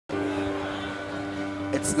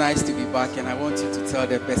It's nice to be back, and I want you to tell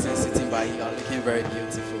the person sitting by you are looking very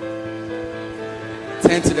beautiful.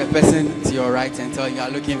 Turn to the person to your right and tell you are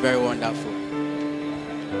looking very wonderful.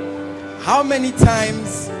 How many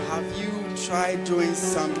times have you tried doing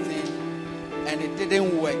something and it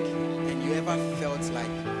didn't work and you ever felt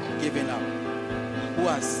like giving up? Who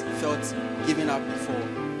has felt giving up before?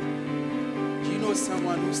 Do you know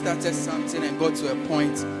someone who started something and got to a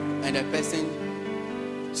point and the person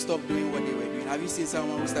stopped doing what they were doing? Have you seen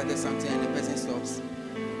someone who started something and the person stops?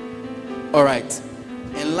 All right.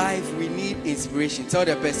 In life, we need inspiration. Tell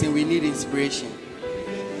the person we need inspiration.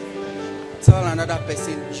 Tell another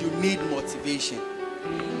person you need motivation.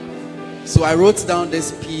 So I wrote down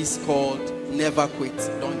this piece called Never Quit,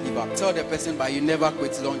 Don't Give Up. Tell the person by you never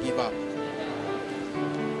quit, don't give up.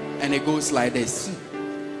 And it goes like this.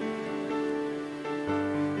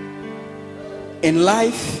 In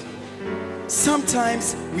life,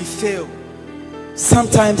 sometimes we fail.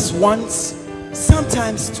 Sometimes once,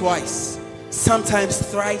 sometimes twice, sometimes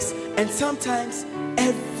thrice, and sometimes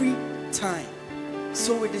every time.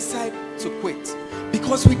 So we decide to quit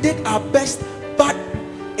because we did our best, but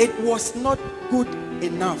it was not good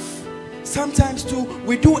enough. Sometimes too,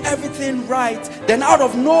 we do everything right, then out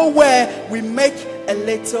of nowhere, we make a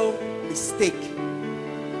little mistake.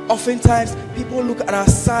 Oftentimes, people look at our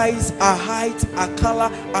size, our height, our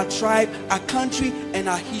color, our tribe, our country, and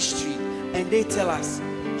our history, and they tell us,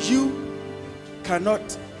 you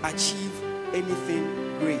cannot achieve anything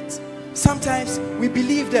great. Sometimes we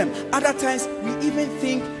believe them. Other times we even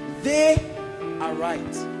think they are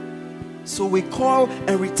right. So we call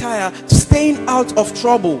and retire, staying out of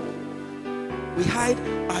trouble. We hide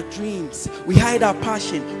our dreams. We hide our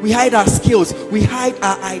passion. We hide our skills. We hide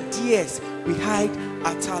our ideas. We hide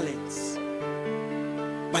our talents.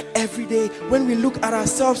 But every day when we look at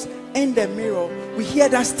ourselves in the mirror, we hear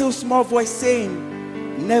that still small voice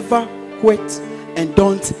saying, never quit and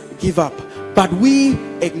don't give up. But we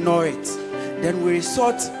ignore it. Then we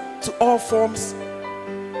resort to all forms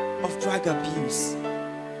of drug abuse,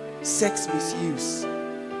 sex misuse,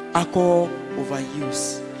 alcohol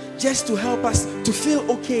overuse, just to help us to feel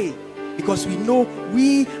okay, because we know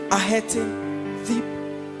we are hurting deep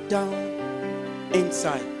down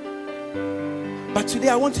inside. But today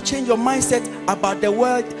I want to change your mindset about the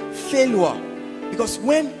word failure, because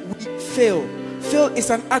when we fail is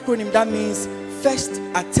an acronym that means first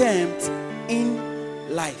attempt in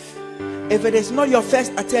life. If it is not your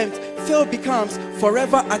first attempt, fail becomes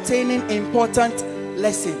forever attaining important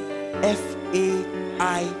lesson.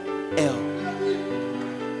 F-A-I-L.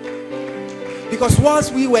 Because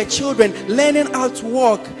whilst we were children learning how to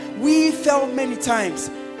walk, we fell many times,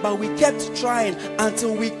 but we kept trying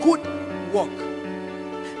until we could walk.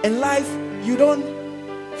 In life, you don't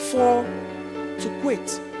fall to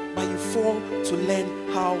quit, but you fall to learn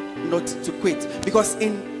how not to quit. Because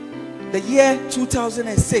in the year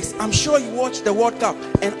 2006, I'm sure you watched the World Cup,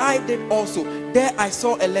 and I did also. There I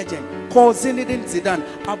saw a legend called Zinedine Zidane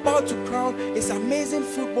about to crown his amazing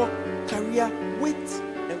football career with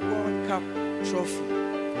a World Cup trophy.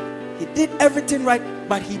 He did everything right,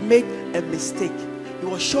 but he made a mistake. He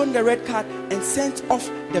was shown the red card and sent off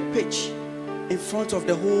the pitch in front of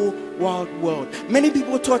the whole wide world. Many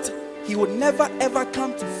people thought he would never ever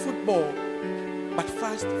come to football. But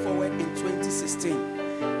fast forward in 2016,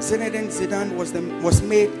 Zinedine Zidane was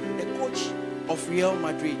made the coach of Real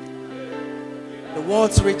Madrid, the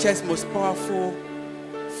world's richest, most powerful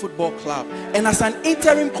football club. And as an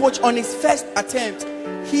interim coach on his first attempt,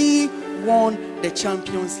 he won the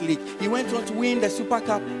Champions League. He went on to win the Super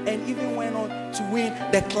Cup and even went on to win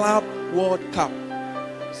the Club World Cup.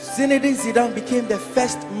 Zinedine Zidane became the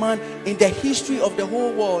first man in the history of the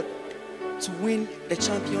whole world to win the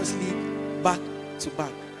Champions League back to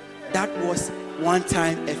back. That was one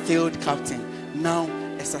time a failed captain, now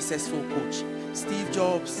a successful coach. Steve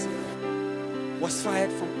Jobs was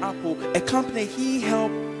fired from Apple, a company he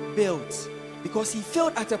helped build, because he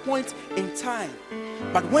failed at a point in time.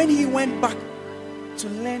 But when he went back to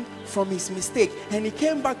learn from his mistake and he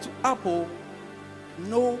came back to Apple,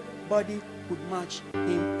 nobody could match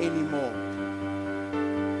him anymore.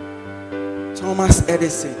 Thomas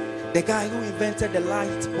Edison, the guy who invented the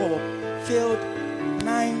light bulb, failed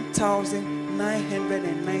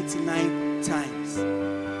 9,999 times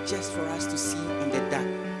just for us to see in the dark.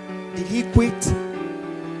 Did he quit?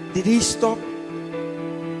 Did he stop?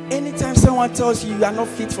 Anytime someone tells you you are not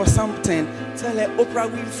fit for something, tell her Oprah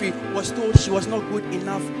Winfrey was told she was not good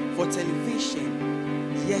enough for television.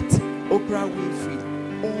 Yet Oprah Winfrey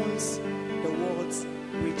owns the world's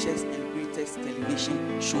richest and greatest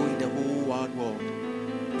television show in the whole wide world.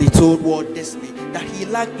 They told Walt Disney that he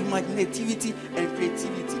lacked imaginativity and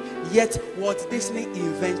creativity. Yet Walt Disney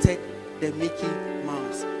invented the Mickey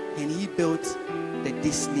Mouse and he built the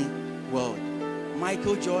Disney World.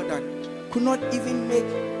 Michael Jordan could not even make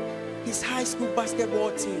his high school basketball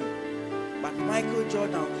team. But Michael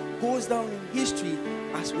Jordan goes down in history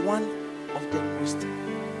as one of the most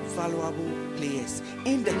valuable players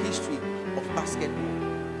in the history of basketball.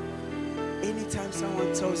 Anytime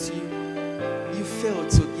someone tells you you failed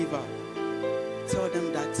to give up, tell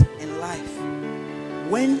them that in life,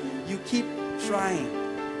 when you keep trying,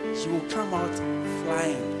 you will come out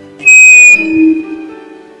flying,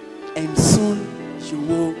 and soon you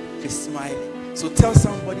will be smiling. So tell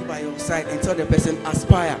somebody by your side and tell the person,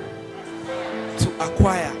 aspire to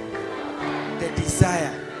acquire the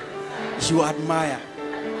desire you admire.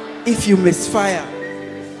 If you misfire,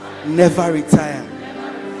 never retire.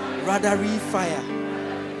 Rather refire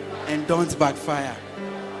and don't backfire.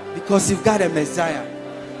 Because you've got a Messiah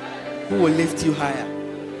who will lift you higher.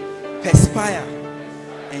 Perspire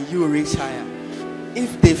and you will reach higher.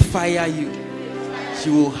 If they fire you,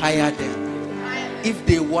 you will hire them. If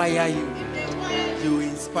they wire you, you will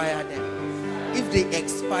inspire them. If they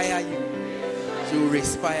expire you, you will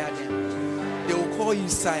respire them. They will call you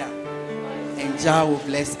sire, and Jah will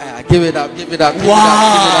bless Aya. Give it up, give it up. Give Wow. it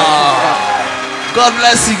up, give it up. God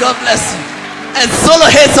bless you, God bless you. And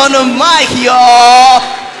SoloHitz on the mic, y'all.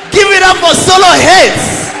 Give it up for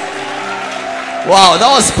SoloHitz. Wow, that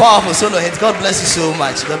was powerful, SoloHitz. God bless you so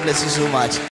much. God bless you so much.